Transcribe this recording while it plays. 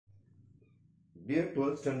Dear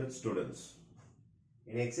 12th standard students,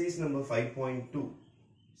 in exercise number 5.2,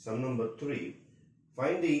 sum number 3,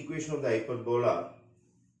 find the equation of the hyperbola,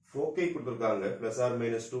 foci plus or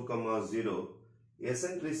minus 2, 0,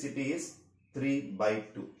 eccentricity is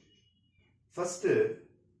 3/2. First,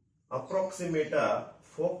 approximate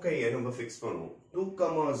foci number fix pannu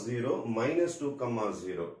 2, 0 minus 2,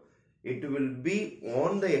 0. It will be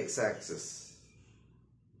on the x-axis.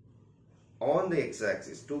 On the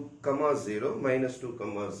x-axis 2, 0 minus 2,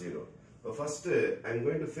 0. So first I am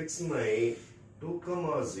going to fix my 2,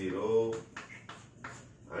 0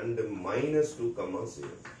 and minus 2, 0.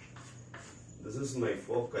 This is my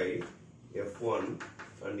foci F1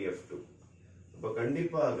 and F2. So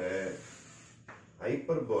kandipaga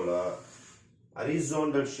hyperbola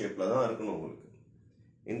horizontal shape la dhaan irukkum ungalku.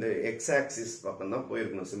 In the x-axis pakkam dhaan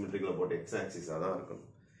poirukkum, symmetrical about x-axis la dhaan irukkum.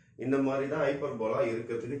 இந்த மாதிரி தான் hyperbola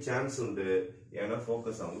இருக்கிறதுக்கு chance உண்டு, ஏன்னா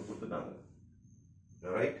focus அவங்க கொடுத்துட்டாங்க.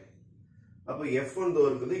 Right? அப்போ F1 தோ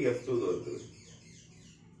இருக்குது, F2 தோ இருக்குது.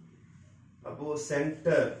 அப்போ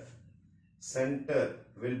centre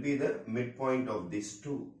will be the midpoint of these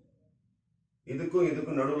two.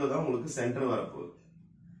 இதுக்கும் நடுவுல தான் உங்களுக்கு சென்டர் வரப்போகுது.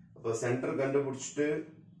 அப்போ சென்டர் கண்டுபிடிச்சிட்டு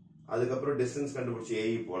அதுக்கப்புறம் டிஸ்டன்ஸ் கண்டுபிடிச்சி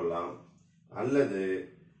AE போடலாம், அல்லது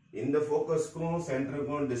இந்த ஃபோக்கஸ்க்கும்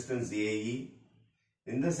சென்டருக்கும் டிஸ்டன்ஸ் AE,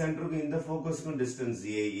 இந்த சென்டருக்கும் இந்த ஃபோக்கஸ்க்கும் டிஸ்டன்ஸ்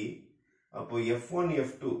AE. அப்போ F1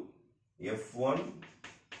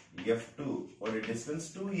 F2 ஒரு டிஸ்டன்ஸ்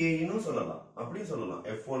 2AE னு சொல்லலாம். அப்படியே சொல்லலாம்.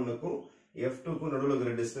 F1 க்கும் F2 க்கும் நடுவுல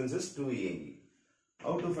இருக்கிற distance is 2AE.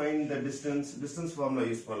 How to find the distance? Distance formula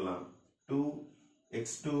use பண்ணலாம்.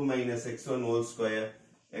 2x2 minus x1 whole square,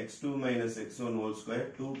 x2 minus x1 whole square,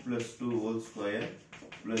 2 plus 2 whole square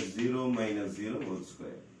plus 0 minus 0 whole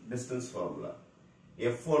square. Distance formula.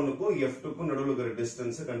 F1 க்கும் F2 க்கும் நடுவுல இருக்கிற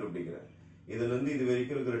distance கண்டுபிடிக்கிறேன். இதுல இருந்து இது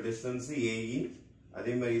வரைக்கும் இருக்கிற டிஸ்டன்ஸ் AE,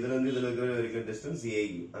 அதே மாதிரி இதுல இருந்து இதுல இருக்கிற டிஸ்டன்ஸ்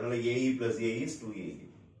AE. அதனால AE plus AE is 2AE.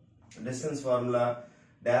 Distance formula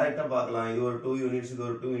டைரக்டா பார்க்கலாம். இது ஒரு 2 யூனிட்ஸ், இது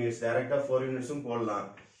ஒரு 2 யூனிட்ஸ், டைரக்டா 4 யூனிட்ஸும் போடலாம்.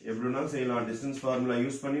 எப்படினாலும் செய்யலாம். டிஸ்டன்ஸ் ஃபார்முலா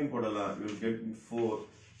யூஸ் பண்ணியும் போடலாம். You will get 4.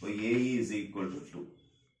 So AE is equal to 2.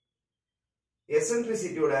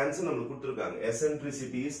 எசென்ட்ரிசிட்டியோட answer நமக்கு கொடுத்திருக்காங்க.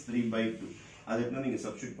 Eccentricity is 3/2. அது எப்படி நீங்க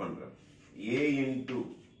சப்ஸ்டிட்யூட் பண்றேன். A into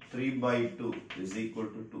 3/2 is equal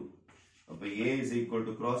to 2. அப்ப A is equal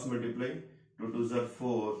to cross multiply 2 2s are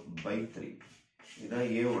 4/3. இதான்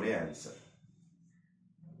A உடைய answer.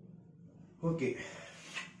 Okay.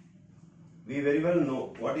 We very well know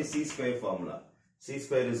what is C square formula. C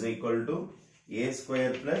square is equal to A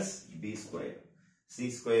square plus B square. C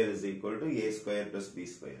square is equal to A square plus B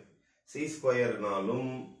square. C square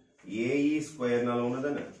நாலும் AE square நாலும்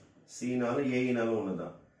ஒண்ணுதானே, C நாலும் AE நாலும்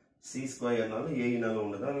ஒண்ணுதான், C square நாலும் AE நாலும்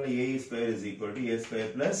ஒண்ணுதான். அதனால AE square is equal to A square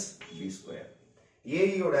plus B square.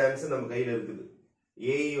 AE ஓட ஆன்சர் நம்ம கையில இருக்குது.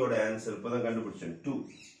 AE ஓட ஆன்சர் இப்பதான் கண்டுபிடிச்சேன் 2.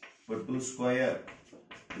 இப்போ 2 square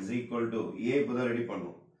is equal to A இப்பதான் ரெடி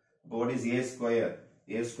பண்ணோம். What is A square?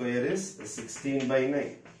 A square is 16/9.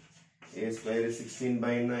 A square is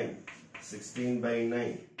 16/9.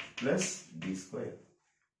 16/9 plus B square.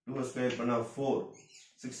 2 square பண்ணா 4.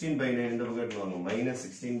 16/9 இந்த பக்கம் எடுத்துவாங்க. minus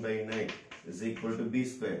 16/9 is equal to B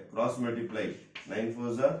square. Cross multiply. 9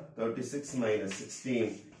 4s are 36 minus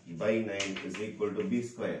 16/9 is equal to B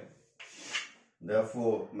square.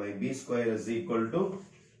 Therefore, my B square is equal to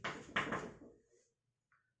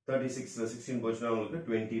 36 16 போச்சுனா உங்களுக்கு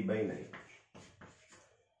 20/9.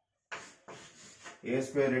 A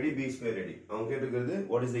square ready, B square ready. அவங்க கேட்டிருக்கிறது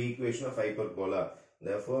what is the equation of hyperbola?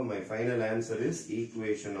 Therefore, my final answer is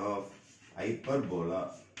equation of hyperbola.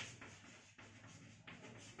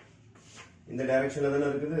 இந்த டைரக்ஷன்ல தான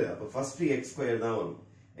இருக்குது. அப்ப first x square தான் வரும்.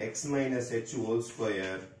 x minus h whole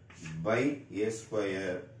square by a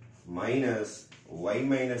square minus y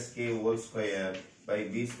minus k whole square by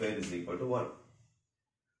b square is equal to 1.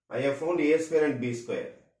 I have found a square and b square.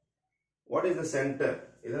 What is the center?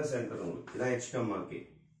 இதான் centre உங்களுக்கு. இதான் h comma k.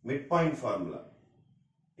 Midpoint formula.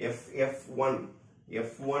 F1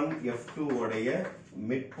 F2 உடைய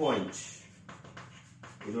midpoint.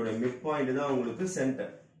 இதோட midpoint தான் உங்களுக்கு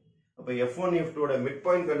centre. அப்ப F1 F2 ஓட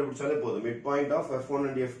midpoint கண்டுபிடிச்சாலே போதும். midpoint of F1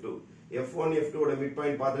 and F2. F1 F2 ஓட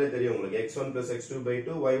midpoint பார்த்தாலே தெரியும் உங்களுக்கு. x1 plus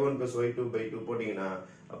x2/2 y1 plus y2/2 போட்டீங்கன்னா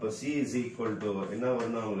அப்ப C is equal to என்ன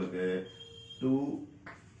வரும்னா உங்களுக்கு 2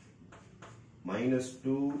 minus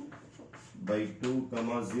 2/2,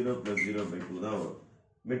 0 plus 0/2 தான் வரும்.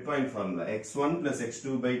 midpoint formula x1 plus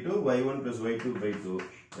x2/2 y1 plus y2/2.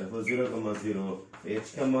 therefore 0, 0. h,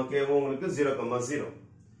 k உங்களுக்கு 0, 0.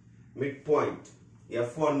 midpoint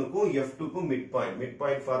F1 க்கும் F2 க்கும்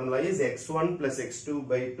midpoint formula is x1 plus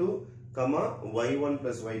x2/2, y1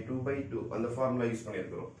 plus y2/2. அந்த formula யூஸ்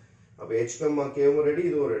பண்ணியிருக்கிறோம். அப்போ h comma k ready,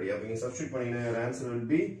 இதுவும் ready. அப்போ நீங்க substitute பண்ணீங்கன்னா your answer will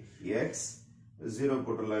be x 0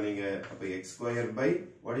 போட்டுடலாம் நீங்க. அப்போ x square by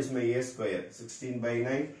what is my a square 16 by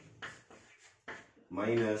 9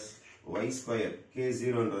 minus y square k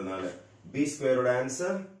 0 ன்றதுனால b square ஓட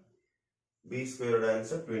answer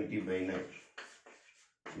 20 by 9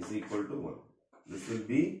 is equal to 1. This will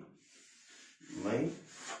be my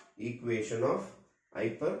equation of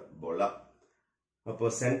hyperbola. அப்போ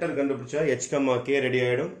centre கண்டுபிடிச்சா h comma k ready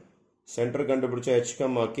ஆயிடும். Centre கண்டுபிடிச்சா h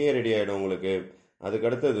comma k ready ஆயிடும் உங்களுக்கு. அதுக்கு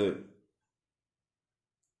அடுத்தது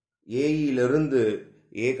AE இருந்து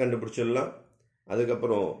a கண்டுபிடிச்சிடலாம்.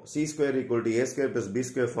 அதுக்கப்புறம் c square equal to a square plus b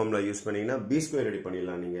square formula use பண்ணீங்கன்னா b square ரெடி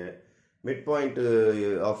பண்ணிடலாம் நீங்க. Mid point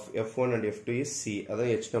of f1 and f2 is c.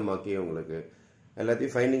 அதான் h comma k உங்களுக்கு.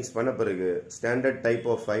 எல்லாத்தையும் ஃபைண்டிங்ஸ் பண்ண பிறகு standard type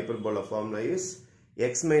of hyperbola formula is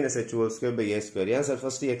x minus h whole square by a square. ஏன் sir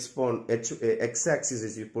first x axis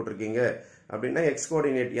போட்டிருக்கீங்க அப்படின்னா x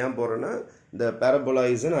கோஆர்டினேட் ஏன் போறோம்னா the parabola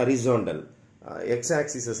is an horizontal. x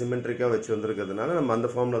axis சிமெட்ரிக்கா வச்சு வந்திருக்கிறதுனால நம்ம அந்த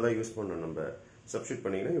ஃபார்முலா தான் யூஸ் பண்ணோம். நம்ம சப்ஸ்டிட்யூட்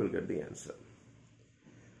பண்ணீங்கன்னா you will get the answer.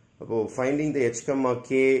 அப்போ finding the h comma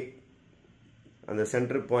k அந்த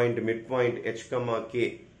centre point mid point h comma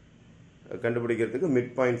k கண்டுபிடிக்கிறதுக்கு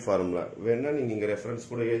மிட் பாயிண்ட் ஃபார்முலா வேணா நீங்க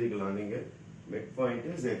ரெஃபரன்ஸ் கூட எழுதிக்கலாம் நீங்க. Midpoint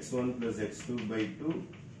is x1 plus x2 by 2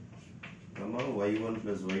 comma y1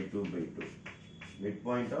 plus y2 by 2.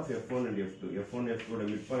 Midpoint of f1 and f2. f1 f2 ஓட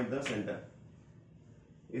midpoint தான் centre.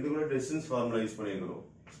 இது கூட distance formula யூஸ் பண்ணிருக்கோம்.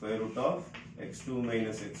 Square root of x2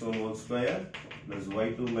 minus x1 whole square plus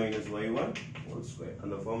y2 minus y1 whole square.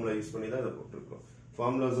 அந்த formula use பண்ணி தான் இத போட்டுருக்கோம்.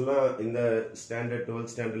 Formulas எல்லாம் இந்த ஸ்டாண்டர்ட்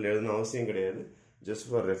 12th ஸ்டாண்டர்ட்ல எழுதணும் அவசியம் கிடையாது. Just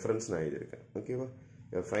for reference நான் எழுதிருக்கேன். ஓகேவா?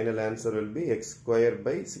 Your final answer will be x square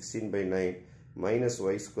by 16 by 9 minus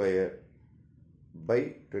y square by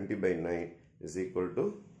 20 by 9 is equal to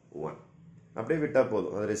 1. அப்படியே விட்டா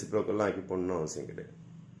போதும். அது ரெசிப்ரோக்கல்லாம் ஆக்கி போடணும்னு அவசியம் கிடையாது.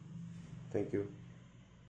 Thank you.